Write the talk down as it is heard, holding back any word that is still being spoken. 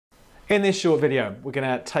In this short video, we're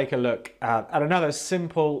going to take a look at another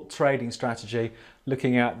simple trading strategy,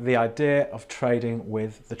 looking at the idea of trading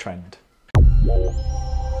with the trend.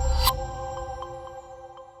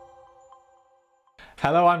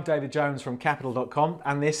 Hello, I'm David Jones from Capital.com,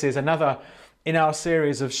 and this is another in our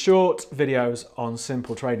series of short videos on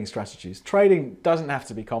simple trading strategies. Trading doesn't have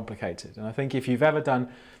to be complicated, and I think if you've ever done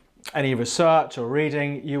any research or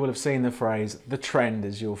reading, you will have seen the phrase, the trend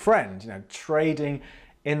is your friend. You know, trading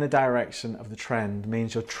in the direction of the trend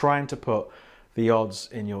means you're trying to put the odds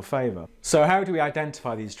in your favor. So how do we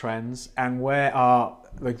identify these trends, and where are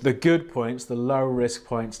the good points, the low risk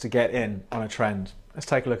points to get in on a trend? Let's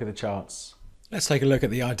take a look at the charts. Let's take a look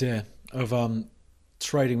at the idea of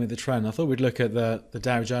trading with the trend. I thought we'd look at the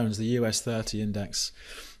Dow Jones, the US 30 index,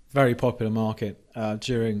 very popular market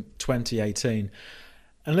during 2018.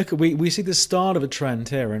 And look, we see the start of a trend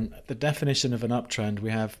here, and the definition of an uptrend,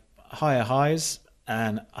 we have higher highs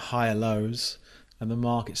and higher lows, and the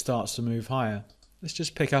market starts to move higher. Let's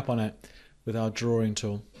just pick up on it with our drawing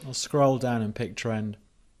tool. I'll scroll down and pick trend.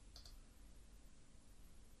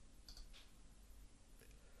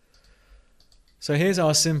 So here's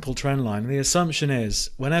our simple trend line. The assumption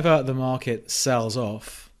is whenever the market sells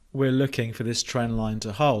off, we're looking for this trend line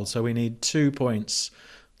to hold. So we need 2 points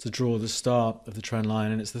to draw the start of the trend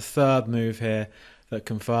line, and it's the third move here that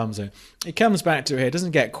confirms it. It comes back to here. It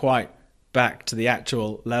doesn't get quite back to the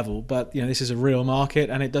actual level, but you know, this is a real market,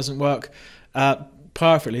 and it doesn't work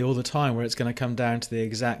perfectly all the time where it's going to come down to the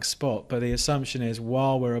exact spot. But the assumption is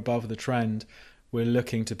while we're above the trend, we're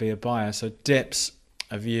looking to be a buyer. So dips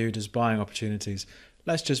are viewed as buying opportunities.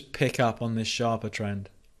 Let's just pick up on this sharper trend.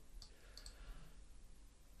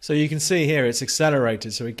 So you can see here it's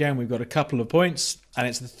accelerated. So again, we've got a couple of points, and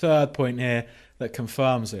it's the third point here that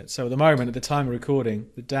confirms it. So at the moment, at the time of recording,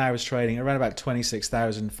 the Dow is trading around about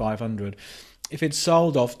 26,500. If it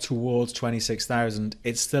sold off towards 26,000,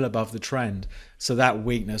 it's still above the trend. So that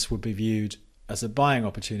weakness would be viewed as a buying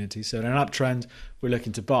opportunity. So in an uptrend, we're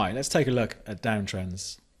looking to buy. Let's take a look at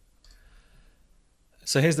downtrends.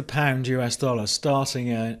 So here's the pound US dollar starting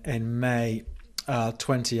in May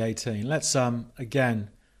 2018. Let's again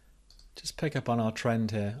just pick up on our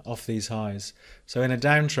trend here off these highs. So in a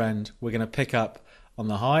downtrend, we're going to pick up on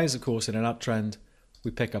the highs. Of course, in an uptrend,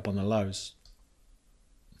 we pick up on the lows.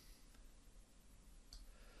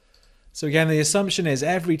 So again, the assumption is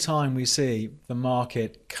every time we see the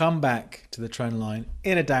market come back to the trend line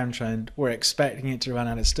in a downtrend, we're expecting it to run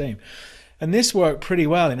out of steam. And this worked pretty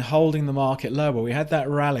well in holding the market lower. We had that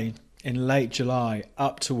rally in late July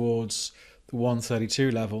up towards the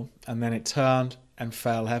 132 level, and then it turned and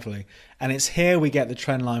fell heavily. And it's here we get the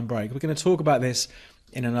trend line break. We're going to talk about this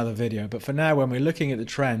in another video, but for now, when we're looking at the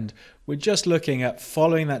trend, we're just looking at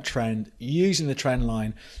following that trend, using the trend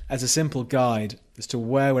line as a simple guide as to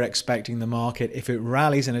where we're expecting the market, if it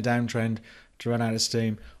rallies in a downtrend, to run out of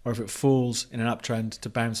steam, or if it falls in an uptrend to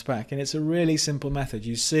bounce back. And it's a really simple method.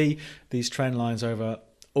 You see these trend lines over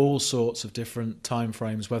all sorts of different time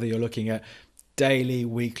frames, whether you're looking at daily,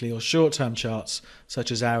 weekly, or short-term charts, such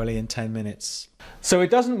as hourly and 10 minutes. So it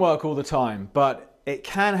doesn't work all the time, but it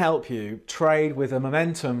can help you trade with the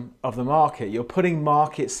momentum of the market. You're putting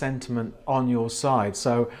market sentiment on your side.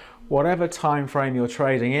 So whatever time frame you're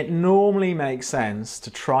trading, it normally makes sense to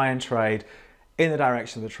try and trade in the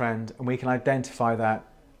direction of the trend, and we can identify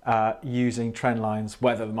that using trend lines,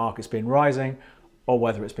 whether the market's been rising or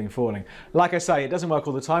whether it's been falling. Like I say, it doesn't work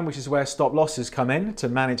all the time, which is where stop losses come in to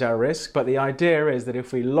manage our risk. But the idea is that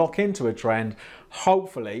if we lock into a trend,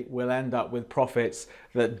 hopefully we'll end up with profits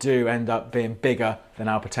that do end up being bigger than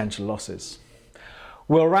our potential losses.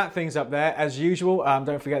 We'll wrap things up there as usual.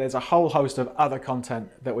 Don't forget there's a whole host of other content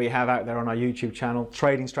that we have out there on our YouTube channel,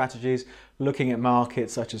 trading strategies, looking at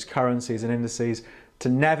markets such as currencies and indices. To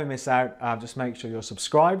never miss out, just make sure you're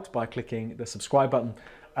subscribed by clicking the subscribe button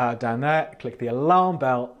down there. Click the alarm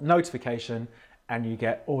bell notification, and you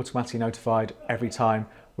get automatically notified every time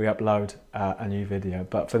we upload a new video.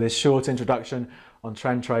 But for this short introduction on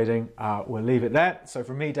trend trading, we'll leave it there. So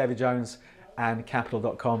from me, David Jones, and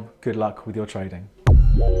Capital.com, good luck with your trading.